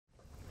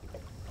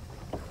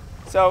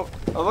So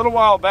a little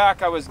while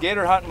back I was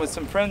gator hunting with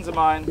some friends of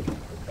mine,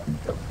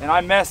 and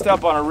I messed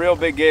up on a real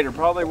big gator,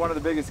 probably one of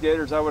the biggest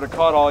gators I would have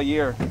caught all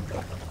year.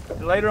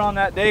 And later on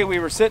that day we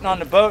were sitting on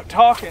the boat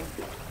talking,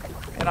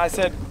 and I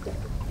said,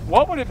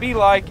 what would it be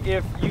like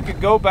if you could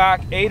go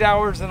back 8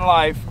 hours in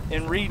life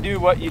and redo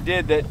what you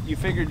did that you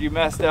figured you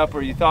messed up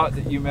or you thought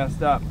that you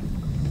messed up?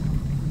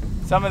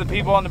 Some of the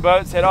people on the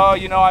boat said, oh,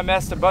 you know, I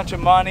messed a bunch of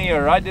money,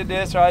 or I did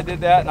this or I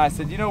did that. And I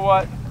said, you know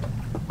what?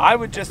 I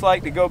would just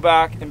like to go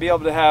back and be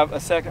able to have a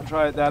second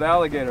try at that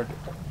alligator.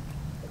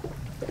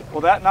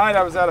 Well, that night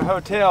I was at a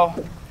hotel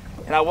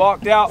and I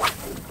walked out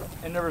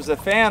and there was a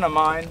fan of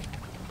mine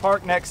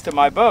parked next to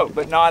my boat,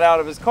 but not out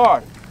of his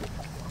car.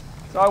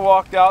 So I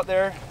walked out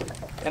there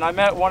and I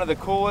met one of the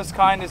coolest,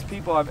 kindest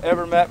people I've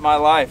ever met in my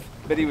life,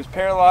 but he was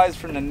paralyzed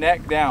from the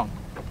neck down.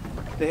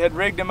 They had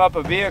rigged him up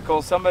a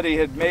vehicle, somebody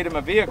had made him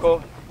a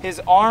vehicle.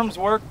 His arms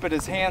worked, but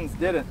his hands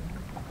didn't.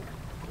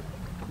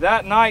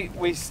 That night,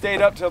 we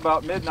stayed up till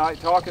about midnight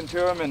talking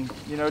to him and,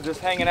 you know, just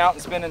hanging out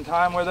and spending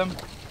time with him.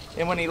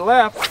 And when he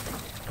left,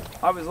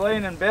 I was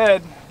laying in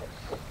bed,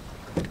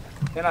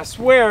 and I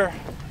swear,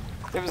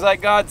 it was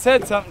like God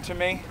said something to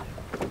me.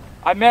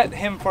 I met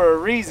him for a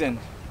reason,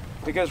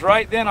 because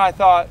right then I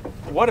thought,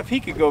 what if he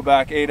could go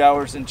back 8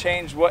 hours and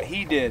change what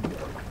he did?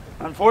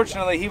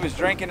 Unfortunately, he was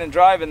drinking and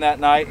driving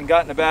that night and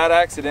got in a bad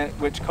accident,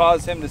 which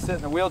caused him to sit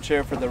in a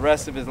wheelchair for the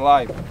rest of his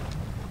life.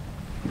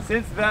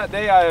 Since that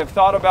day, I have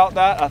thought about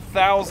that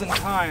 1,000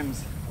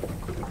 times.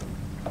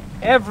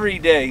 Every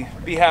day,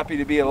 be happy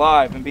to be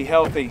alive and be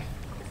healthy.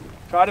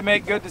 Try to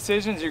make good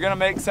decisions. You're gonna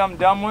make some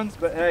dumb ones,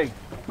 but hey,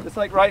 just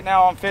like right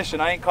now I'm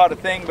fishing. I ain't caught a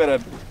thing but a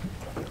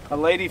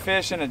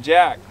ladyfish and a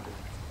jack.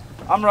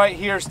 I'm right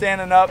here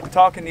standing up,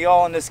 talking to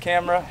y'all on this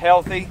camera,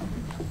 healthy,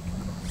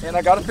 and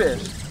I got a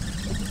fish.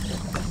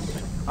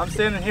 I'm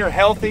standing here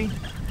healthy.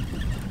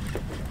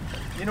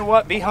 You know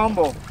what? Be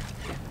humble,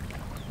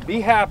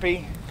 be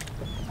happy,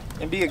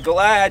 and be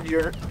glad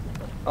you're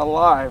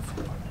alive.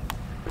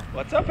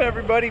 What's up,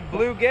 everybody?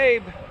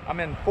 Bluegabe.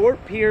 I'm in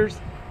Fort Pierce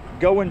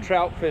going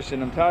trout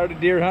fishing. I'm tired of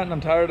deer hunting. I'm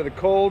tired of the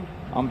cold.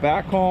 I'm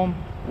back home.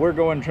 We're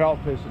going trout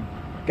fishing.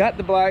 Got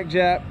the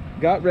blackjack,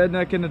 got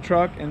Redneck in the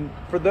truck, and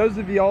for those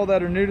of y'all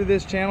that are new to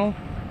this channel,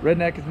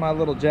 Redneck is my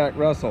little Jack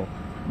Russell.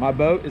 My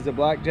boat is a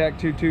Blackjack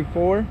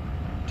 224.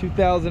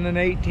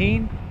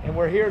 2018, and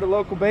we're here at a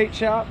local bait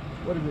shop.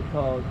 What is it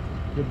called?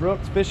 The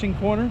Brooks Fishing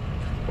Corner.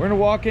 We're gonna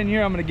walk in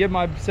here. I'm gonna give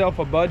myself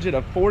a budget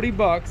of 40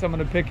 bucks. I'm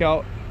gonna pick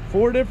out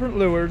 4 different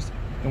lures,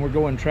 and we're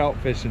going trout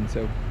fishing.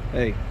 So,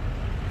 hey,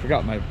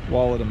 forgot my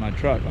wallet in my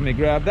truck. Let me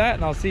grab that,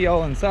 and I'll see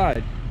y'all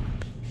inside.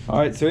 All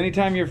right, so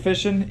anytime you're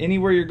fishing,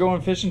 anywhere you're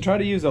going fishing, try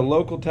to use a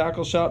local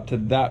tackle shop to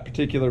that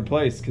particular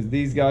place, because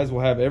these guys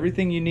will have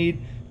everything you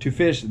need to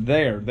fish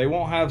there. They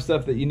won't have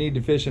stuff that you need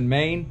to fish in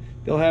Maine.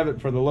 They'll have it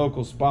for the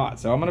local spot.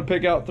 So I'm gonna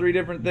pick out 3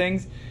 different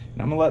things,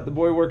 and I'm gonna let the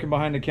boy working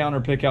behind the counter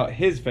pick out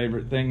his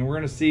favorite thing, and we're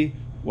gonna see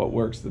what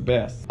works the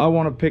best. I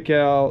wanna pick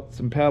out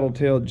some paddle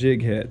tail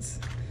jig heads.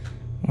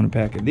 I want a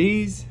pack of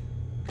these,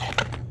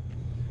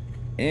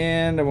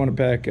 and I want a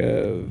pack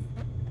of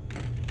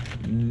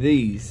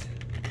these.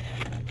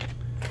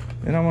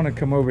 Then I wanna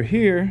come over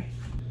here,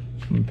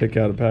 I'm gonna pick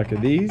out a pack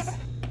of these.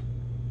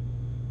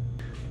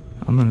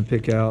 I'm gonna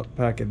pick out a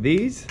pack of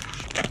these.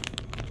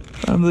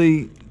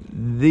 Probably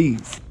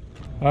these.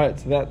 All right,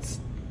 so that's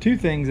 2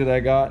 things that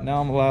I got.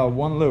 Now I'm allowed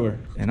 1 lure,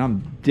 and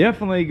I'm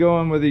definitely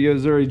going with a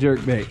Yo-Zuri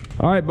jerkbait.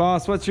 All right,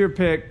 boss, what's your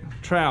pick?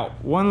 Trout.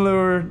 1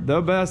 lure,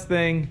 the best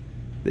thing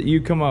that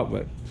you come up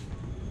with.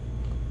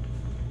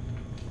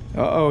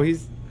 Uh-oh,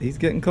 he's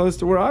getting close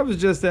to where I was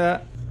just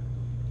at.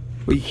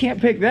 Well, you can't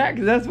pick that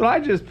because that's what I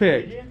just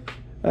picked.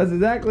 That's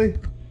exactly.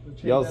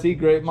 Y'all see,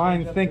 great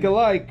minds think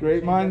alike.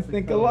 Great minds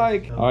think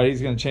alike. All right,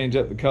 he's gonna change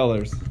up the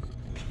colors.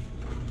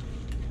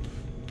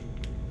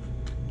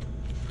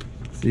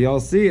 So y'all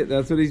see it,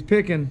 that's what he's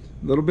picking.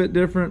 A little bit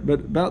different, but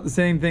about the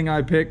same thing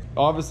I picked.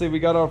 Obviously, we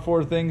got our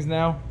 4 things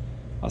now.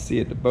 I'll see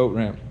you at the boat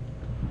ramp.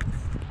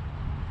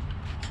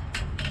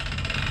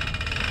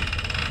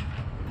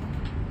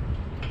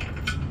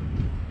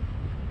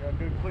 Got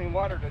good clean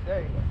water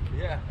today.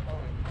 Yeah.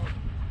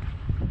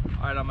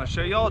 All right, I'm gonna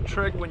show y'all a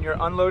trick when you're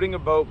unloading a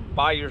boat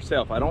by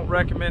yourself. I don't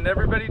recommend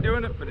everybody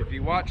doing it, but if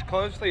you watch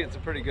closely, it's a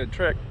pretty good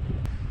trick.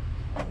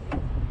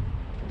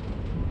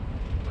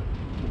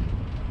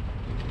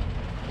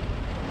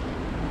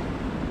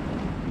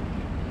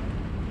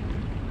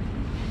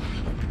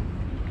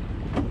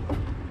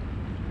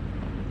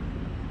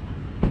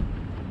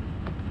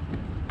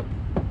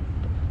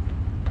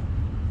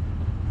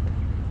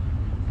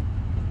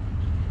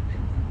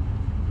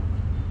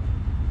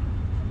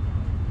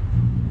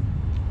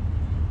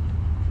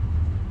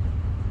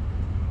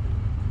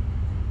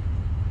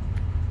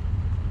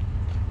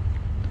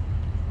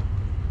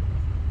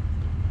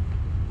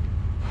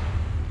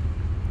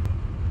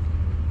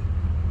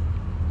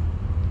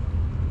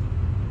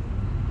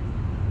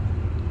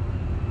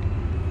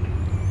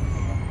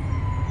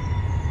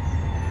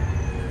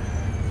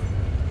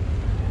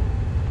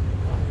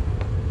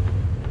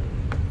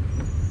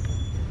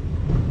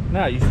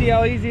 Now, you see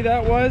how easy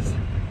that was?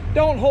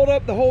 Don't hold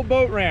up the whole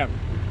boat ramp.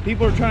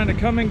 People are trying to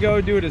come and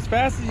go, do it as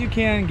fast as you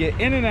can, get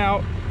in and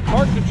out,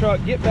 park the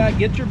truck, get back,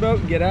 get your boat,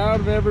 and get out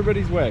of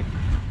everybody's way.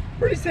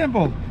 Pretty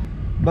simple.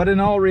 But in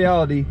all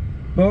reality,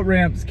 boat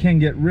ramps can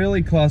get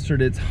really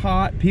clustered. It's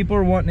hot, people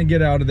are wanting to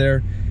get out of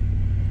there.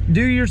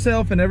 Do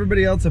yourself and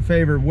everybody else a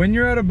favor. When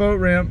you're at a boat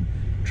ramp,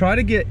 try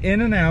to get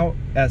in and out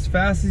as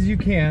fast as you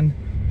can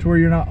to where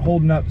you're not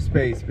holding up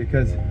space,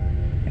 because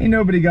ain't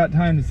nobody got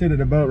time to sit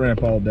at a boat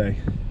ramp all day.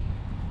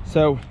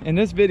 So in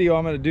this video,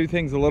 I'm going to do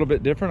things a little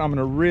bit different. I'm going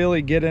to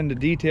really get into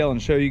detail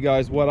and show you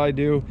guys what I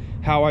do,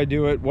 how I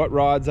do it, what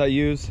rods I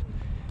use.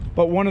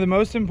 But one of the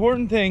most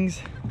important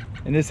things,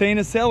 and this ain't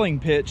a selling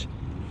pitch,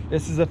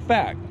 this is a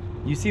fact.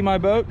 You see my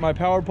boat, my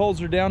power poles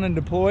are down and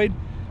deployed.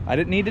 I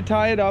didn't need to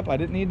tie it up. I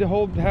didn't need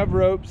to have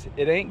ropes.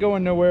 It ain't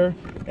going nowhere.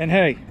 And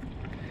hey,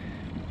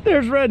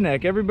 there's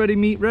Redneck. Everybody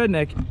meet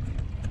Redneck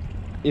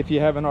if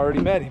you haven't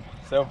already met him.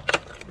 So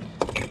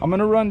I'm going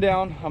to run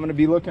down. I'm going to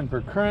be looking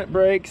for current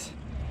breaks,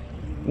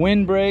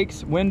 wind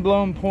breaks, wind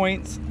blown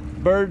points,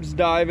 birds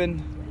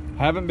diving.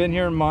 Haven't been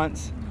here in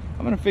months.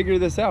 I'm gonna figure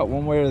this out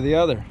one way or the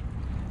other.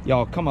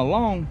 Y'all come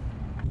along.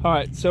 All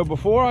right, so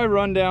before I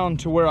run down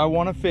to where I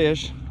want to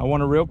fish, I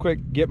want to real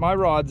quick get my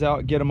rods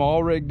out, get them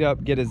all rigged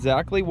up, get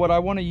exactly what I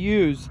want to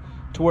use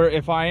to where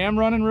if I am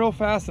running real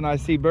fast and I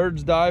see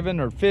birds diving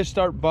or fish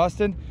start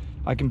busting,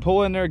 I can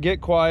pull in there,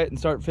 get quiet, and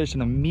start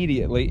fishing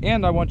immediately.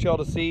 And I want y'all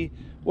to see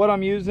what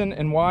I'm using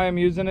and why I'm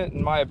using it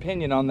and my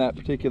opinion on that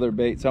particular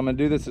bait. So I'm gonna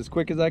do this as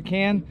quick as I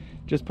can.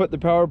 Just put the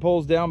power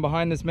poles down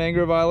behind this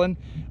mangrove island.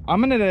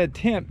 I'm gonna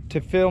attempt to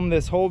film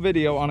this whole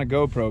video on a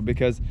GoPro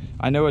because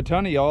I know a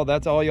ton of y'all,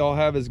 that's all y'all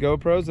have is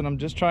GoPros, and I'm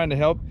just trying to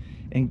help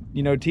and,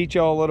 you know, teach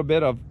y'all a little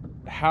bit of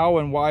how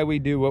and why we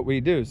do what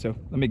we do. So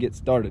let me get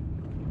started.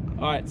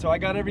 All right, so I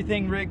got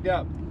everything rigged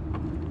up.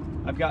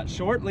 I've got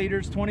short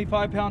leaders,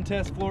 25-pound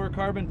test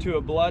fluorocarbon to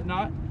a blood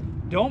knot.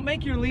 Don't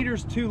make your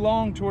leaders too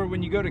long to where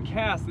when you go to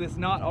cast, this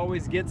knot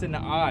always gets in the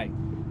eye.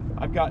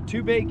 I've got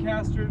 2 bait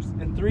casters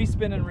and 3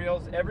 spinning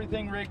reels,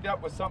 everything rigged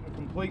up with something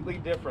completely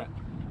different.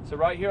 So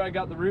right here I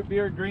got the root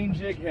beer green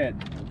jig head.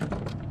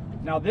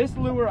 Now this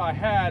lure I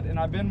had and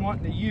I've been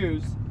wanting to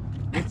use,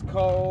 it's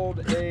called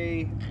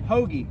a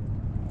hoagie.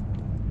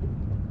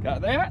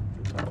 Got that?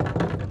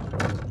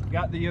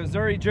 Got the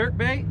Yozuri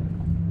jerkbait.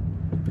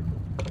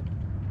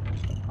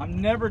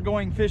 I'm never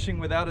going fishing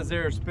without a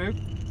Zara spook,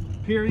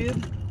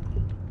 period.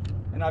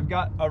 And I've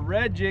got a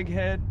red jig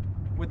head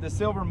with the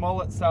silver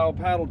mullet style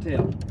paddle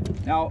tail.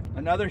 Now,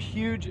 another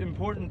huge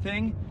important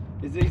thing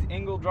is these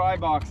Engel dry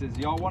boxes.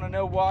 Y'all want to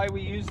know why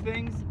we use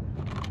things?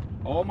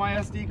 All my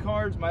SD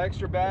cards, my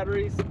extra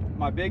batteries,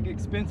 my big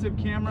expensive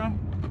camera.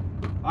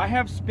 I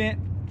have spent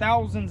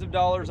thousands of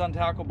dollars on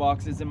tackle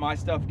boxes and my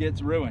stuff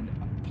gets ruined.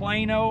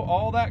 Plano,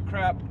 all that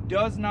crap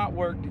does not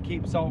work to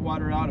keep salt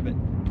water out of it.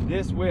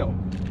 This will.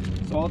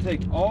 So I'll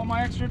take all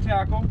my extra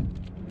tackle,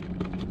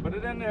 put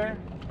it in there,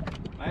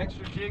 my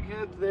extra jig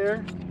heads there,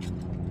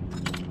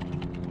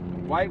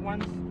 white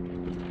ones.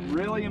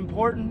 Really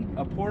important,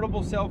 a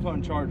portable cell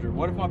phone charger.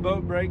 What if my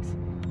boat breaks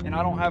and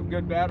I don't have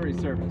good battery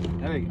service?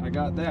 Hey, I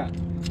got that.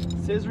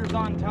 Scissors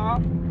on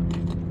top.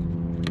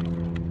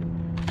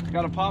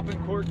 Got a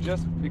popping cork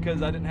just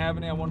because I didn't have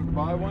any. I wanted to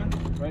buy one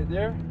right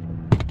there.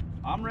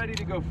 I'm ready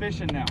to go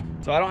fishing now.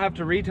 So I don't have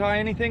to retie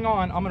anything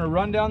on. I'm gonna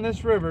run down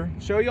this river,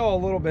 show y'all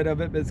a little bit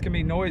of it, but it's gonna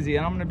be noisy,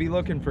 and I'm gonna be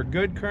looking for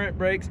good current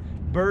breaks,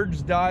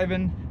 birds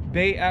diving,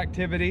 bait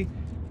activity.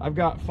 I've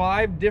got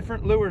 5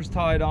 different lures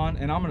tied on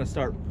and I'm gonna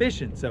start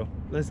fishing. So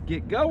let's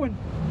get going.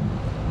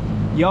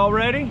 Y'all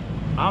ready?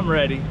 I'm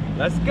ready.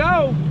 Let's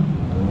go.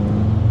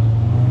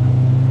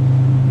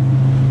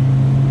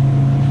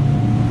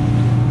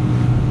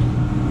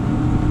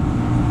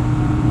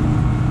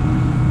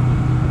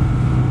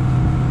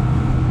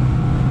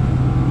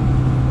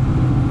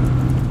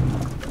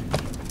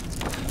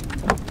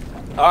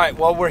 All right,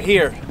 well, we're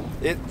here.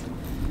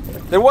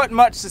 There wasn't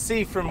much to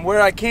see from where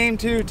I came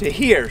to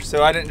here,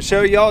 so I didn't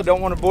show y'all.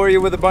 Don't want to bore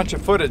you with a bunch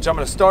of footage. I'm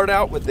going to start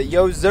out with the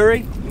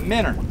Yozuri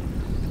minnow.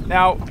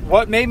 Now,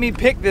 what made me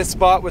pick this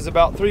spot was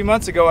about 3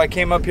 months ago, I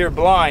came up here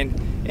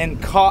blind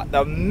and caught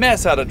the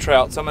mess out of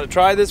trout. So I'm going to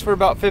try this for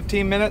about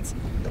 15 minutes.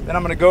 Then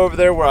I'm going to go over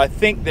there where I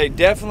think they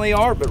definitely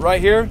are, but right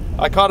here,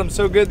 I caught them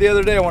so good the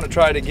other day, I want to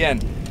try it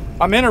again.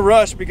 I'm in a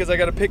rush because I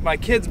got to pick my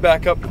kids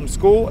back up from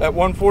school at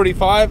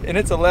 1:45 and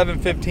it's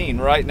 11:15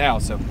 right now,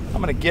 so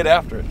I'm going to get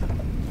after it.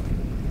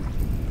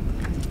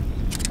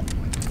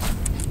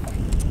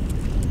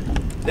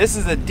 This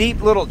is a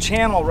deep little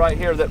channel right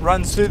here that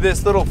runs through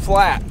this little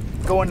flat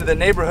going to the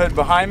neighborhood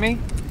behind me,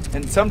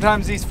 and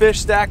sometimes these fish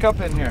stack up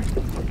in here.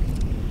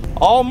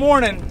 All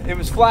morning it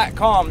was flat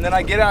calm, then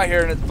I get out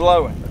here and it's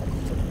blowing.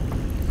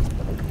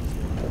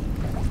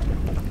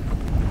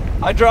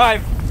 I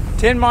drive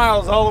 10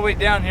 miles all the way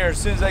down here. As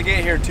soon as I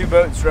get here, 2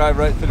 boats drive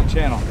right through the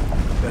channel.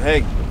 But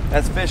hey,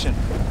 that's fishing.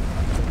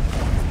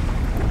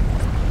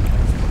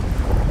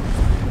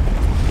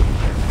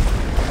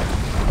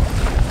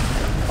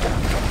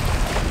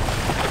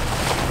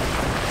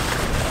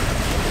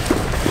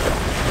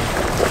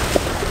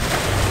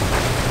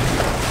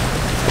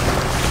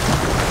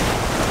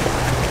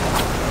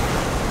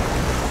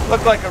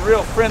 Looked like a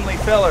real friendly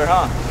feller,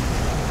 huh?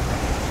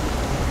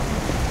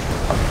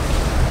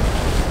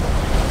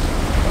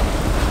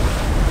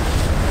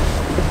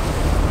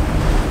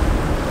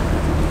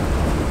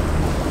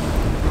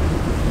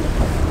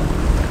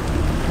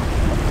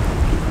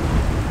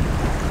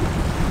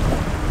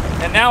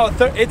 And now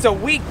it's a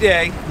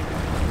weekday,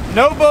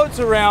 no boats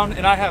around,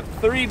 and I have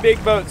 3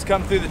 big boats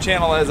come through the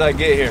channel as I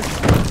get here.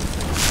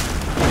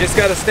 You just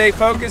gotta stay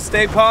focused,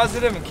 stay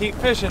positive, and keep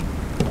fishing.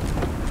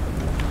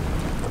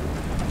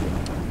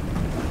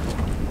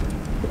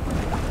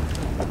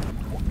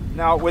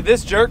 Now with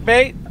this jerk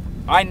bait,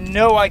 I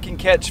know I can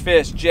catch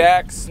fish,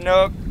 jack,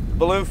 snook,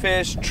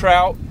 bluefish,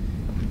 trout.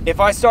 If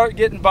I start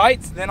getting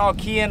bites, then I'll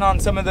key in on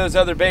some of those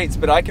other baits,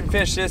 but I can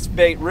fish this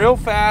bait real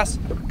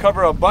fast,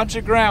 cover a bunch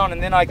of ground,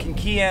 and then I can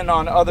key in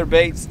on other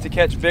baits to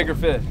catch bigger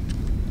fish.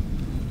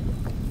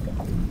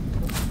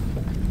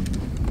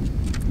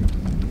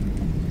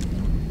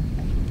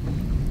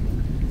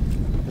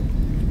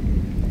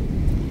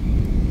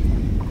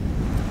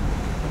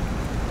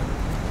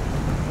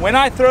 When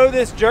I throw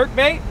this jerk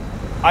bait,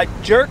 I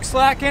jerk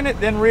slack in it,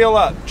 then reel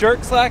up.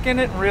 Jerk slack in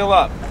it and reel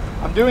up.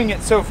 I'm doing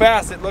it so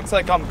fast it looks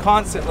like I'm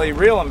constantly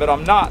reeling, but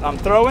I'm not. I'm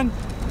throwing,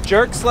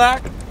 jerk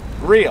slack,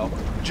 reel.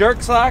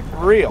 Jerk slack,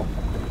 reel.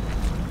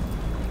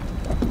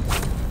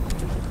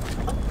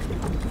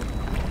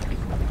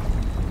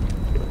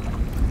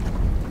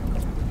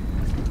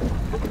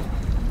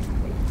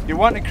 You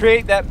want to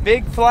create that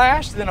big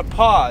flash, then a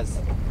pause.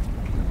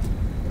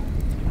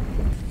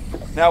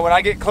 Now when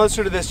I get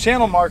closer to this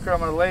channel marker,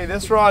 I'm going to lay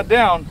this rod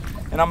down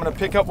and I'm going to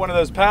pick up one of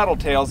those paddle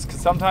tails,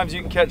 because sometimes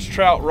you can catch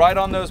trout right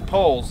on those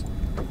poles.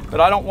 But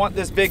I don't want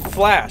this big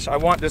flash. I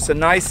want just a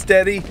nice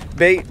steady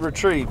bait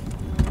retrieve.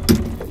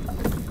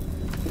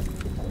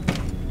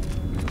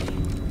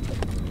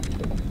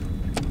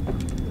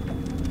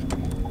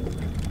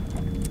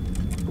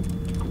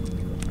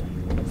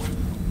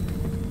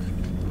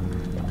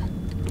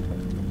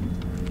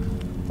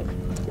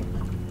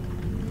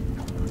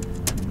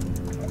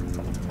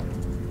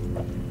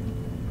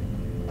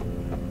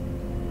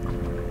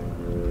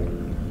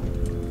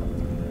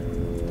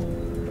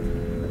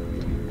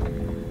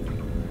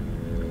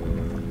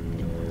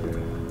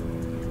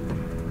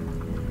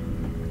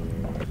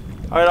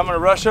 All right, I'm gonna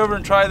rush over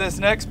and try this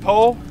next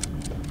pole.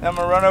 Then I'm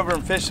gonna run over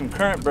and fish some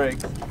current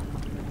breaks.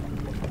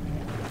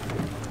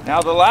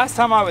 Now, the last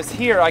time I was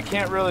here, I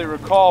can't really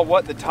recall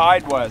what the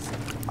tide was.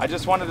 I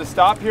just wanted to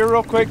stop here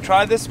real quick,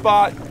 try this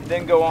spot,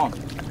 then go on.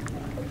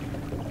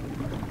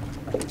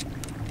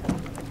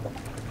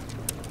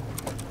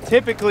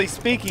 Typically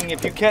speaking,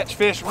 if you catch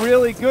fish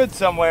really good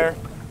somewhere,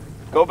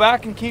 go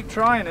back and keep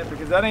trying it,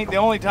 because that ain't the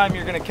only time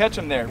you're gonna catch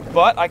them there.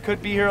 But I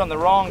could be here on the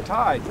wrong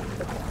tide.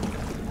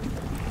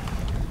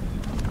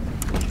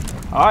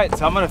 All right,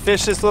 so I'm gonna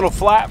fish this little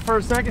flat for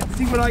a second and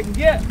see what I can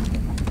get.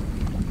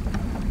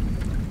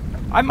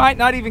 I might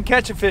not even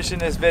catch a fish in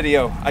this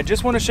video. I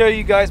just wanna show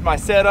you guys my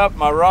setup,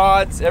 my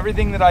rods,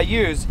 everything that I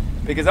use,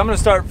 because I'm gonna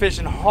start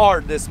fishing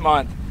hard this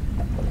month.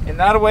 And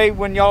that way,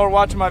 when y'all are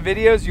watching my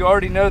videos, you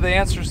already know the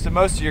answers to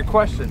most of your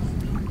questions.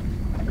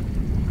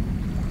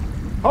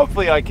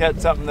 Hopefully I catch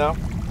something though.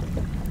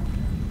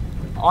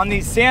 On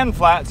these sand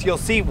flats, you'll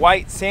see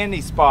white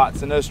sandy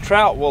spots, and those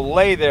trout will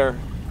lay there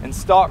and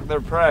stalk their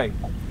prey.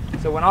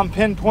 So when I'm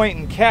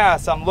pinpointing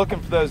casts, I'm looking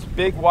for those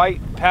big white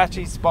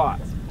patchy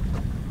spots.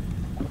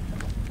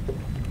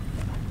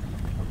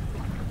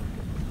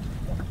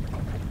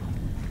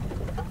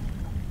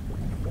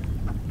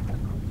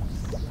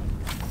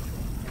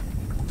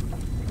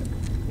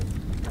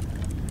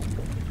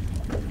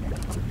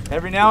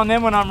 Every now and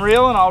then when I'm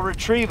reeling, I'll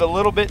retrieve a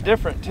little bit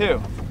different too.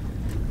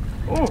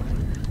 Ooh.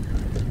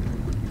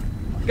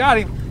 Got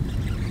him.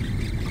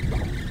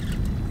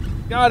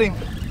 Got him.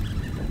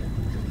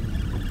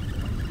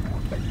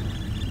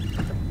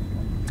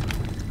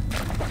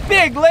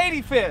 Big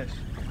ladyfish.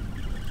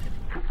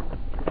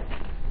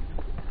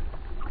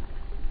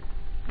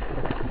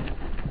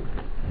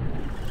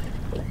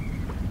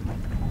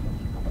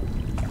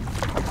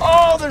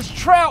 Oh, there's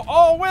trout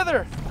all with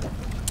her.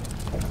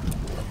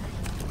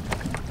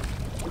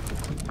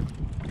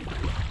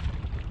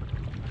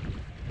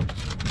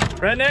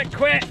 Redneck,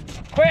 quit,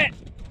 quit.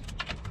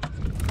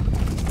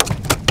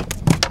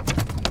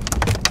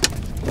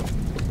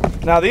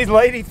 Now these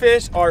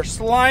ladyfish are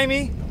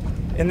slimy,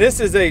 and this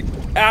is a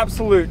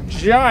absolute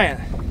giant.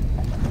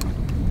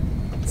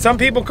 Some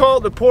people call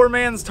it the poor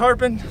man's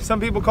tarpon. Some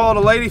people call it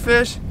a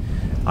ladyfish.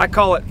 I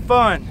call it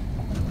fun.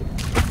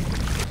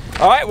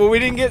 All right, well, we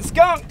didn't get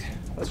skunked.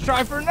 Let's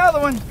try for another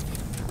one.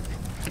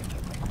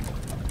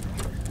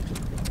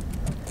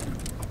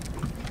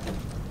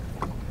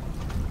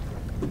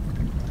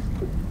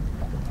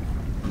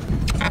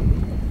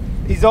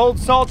 These old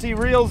salty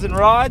reels and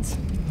rods,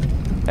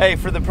 hey,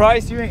 for the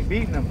price, you ain't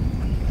beating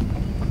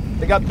them.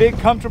 They got big,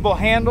 comfortable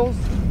handles.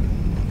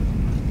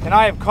 And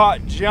I have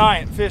caught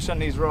giant fish on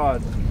these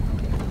rods.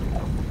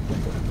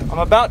 I'm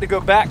about to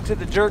go back to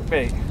the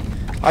jerkbait.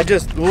 I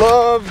just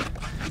love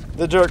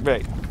the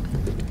jerkbait.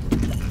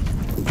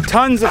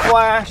 Tons of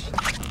flash.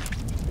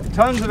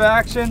 Tons of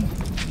action.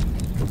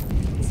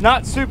 It's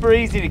not super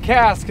easy to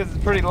cast because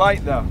it's pretty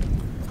light though.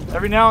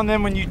 Every now and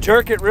then when you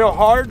jerk it real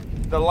hard,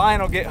 the line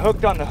will get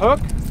hooked on the hook.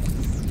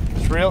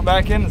 Just reel it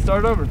back in and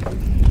start over.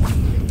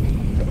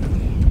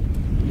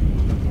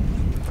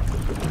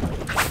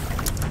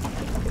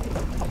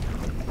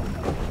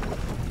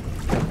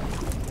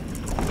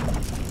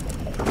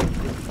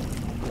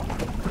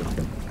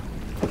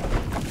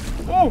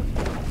 Oh!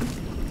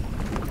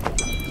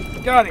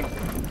 Got him.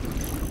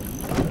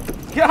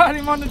 Got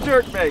him on the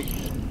jerk bait.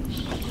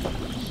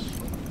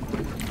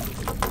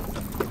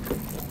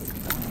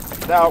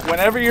 Now,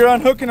 whenever you're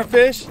unhooking a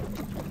fish,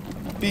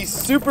 be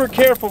super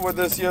careful with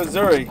this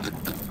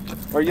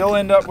Yo-Zuri, or you'll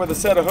end up with a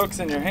set of hooks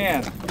in your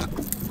hand.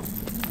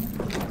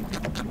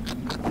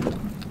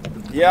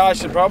 Yeah, I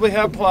should probably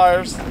have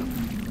pliers,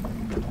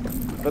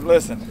 but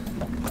listen,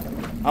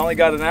 I only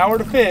got an hour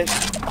to fish,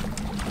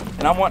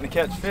 and I'm wanting to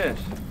catch fish.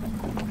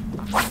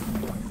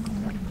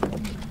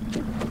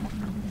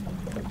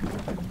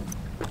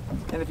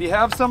 And if you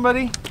have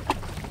somebody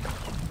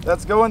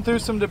that's going through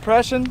some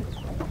depression,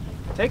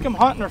 take them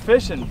hunting or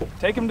fishing.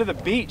 Take them to the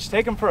beach.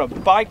 Take them for a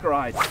bike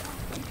ride.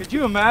 Could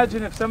you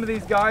imagine if some of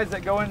these guys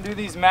that go and do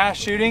these mass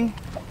shooting,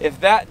 if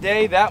that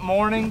day, that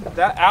morning,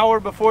 that hour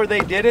before they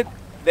did it,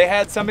 they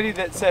had somebody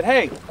that said,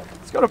 hey,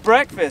 let's go to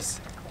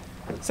breakfast.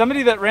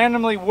 Somebody that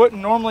randomly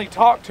wouldn't normally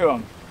talk to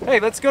them. Hey,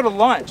 let's go to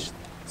lunch.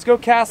 Let's go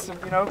cast some,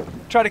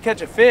 try to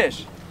catch a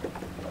fish.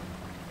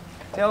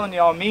 I'm telling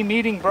y'all, me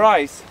meeting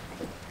Bryce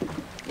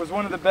was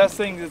one of the best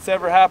things that's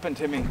ever happened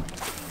to me.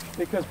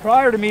 Because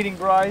prior to meeting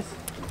Bryce,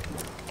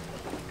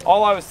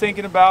 all I was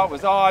thinking about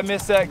was, oh, I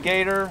miss that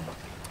gator.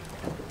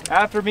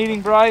 After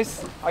meeting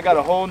Bryce, I got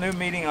a whole new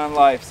meaning on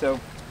life. So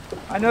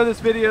I know this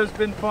video's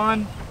been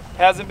fun.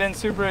 Hasn't been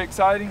super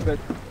exciting, but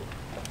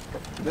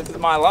this is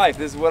my life.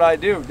 This is what I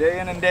do day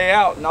in and day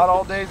out. Not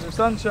all days are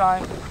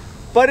sunshine,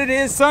 but it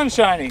is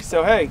sunshiny.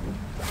 So hey,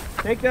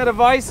 take that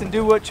advice and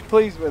do what you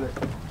please with it.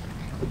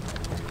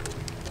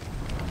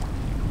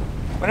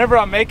 Whenever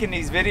I'm making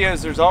these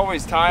videos, there's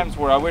always times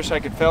where I wish I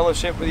could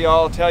fellowship with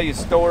y'all, tell you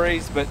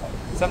stories, but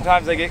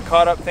sometimes I get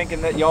caught up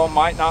thinking that y'all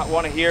might not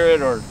want to hear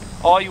it, or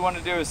all you want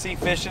to do is see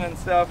fishing and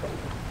stuff.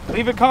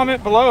 Leave a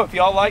comment below if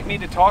y'all like me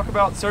to talk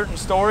about certain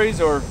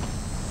stories, or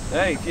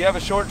hey, if you have a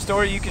short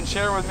story you can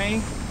share with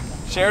me,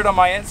 share it on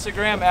my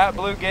Instagram at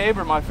Bluegabe,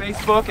 or my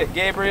Facebook at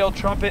Gabriel,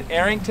 Trumpet,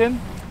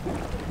 Arrington.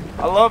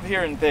 I love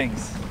hearing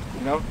things,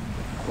 A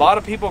lot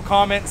of people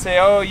comment and say,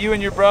 oh, you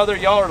and your brother,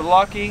 y'all are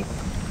lucky.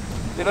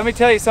 Dude, let me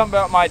tell you something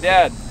about my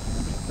dad.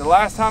 The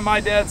last time my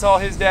dad saw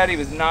his dad, he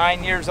was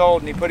 9 years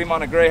old, and he put him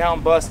on a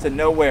Greyhound bus to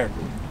nowhere.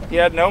 He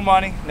had no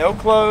money, no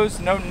clothes,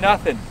 no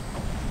nothing.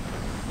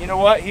 You know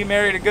what? He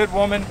married a good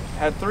woman,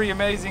 had 3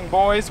 amazing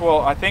boys.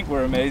 Well, I think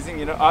we're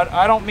amazing.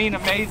 I don't mean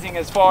amazing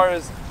as far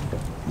as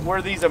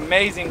we're these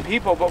amazing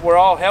people, but we're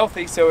all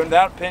healthy, so in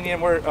that opinion,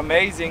 we're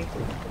amazing.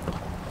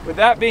 With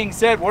that being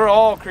said, we're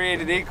all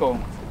created equal.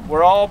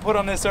 We're all put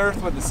on this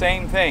earth with the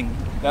same thing.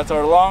 That's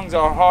our lungs,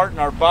 our heart, and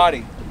our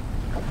body.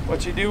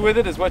 What you do with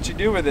it is what you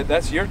do with it.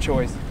 That's your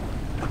choice.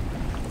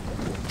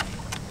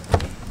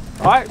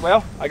 All right,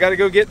 well, I got to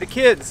go get the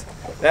kids.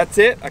 That's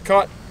it. I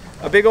caught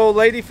a big old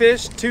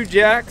ladyfish, 2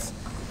 jacks,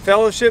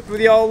 fellowshiped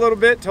with y'all a little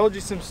bit, told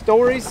you some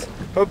stories.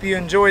 Hope you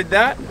enjoyed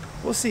that.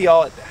 We'll see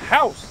y'all at the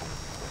house.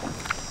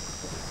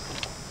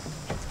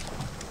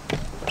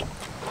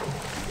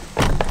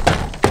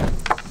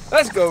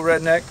 Let's go,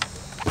 redneck.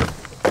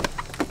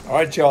 All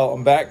right, y'all,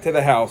 I'm back to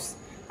the house.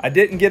 I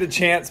didn't get a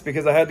chance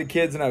because I had the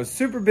kids and I was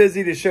super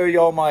busy to show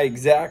y'all my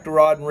exact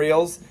rod and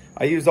reels.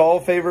 I use all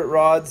favorite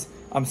rods.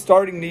 I'm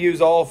starting to use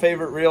all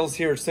favorite reels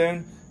here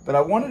soon, but I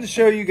wanted to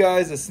show you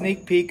guys a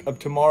sneak peek of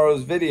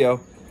tomorrow's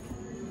video.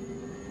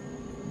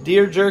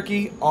 Deer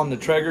jerky on the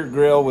Traeger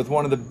grill with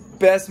one of the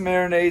best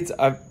marinades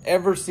I've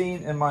ever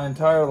seen in my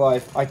entire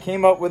life. I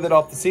came up with it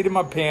off the seat of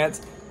my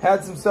pants,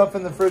 had some stuff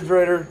in the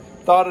refrigerator,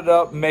 thought it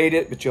up, made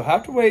it, but you'll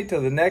have to wait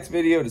till the next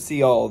video to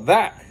see all of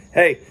that.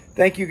 Hey,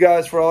 thank you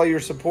guys for all your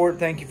support.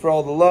 Thank you for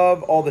all the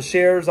love, all the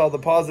shares, all the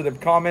positive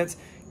comments.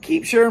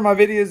 Keep sharing my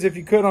videos if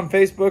you could on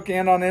Facebook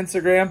and on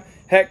Instagram.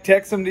 Heck,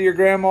 text them to your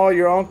grandma,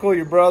 your uncle,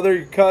 your brother,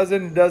 your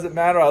cousin. It doesn't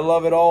matter. I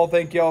love it all.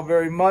 Thank y'all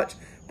very much.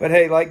 But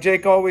hey, like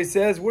Jake always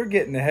says, we're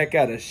getting the heck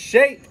out of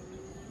shape.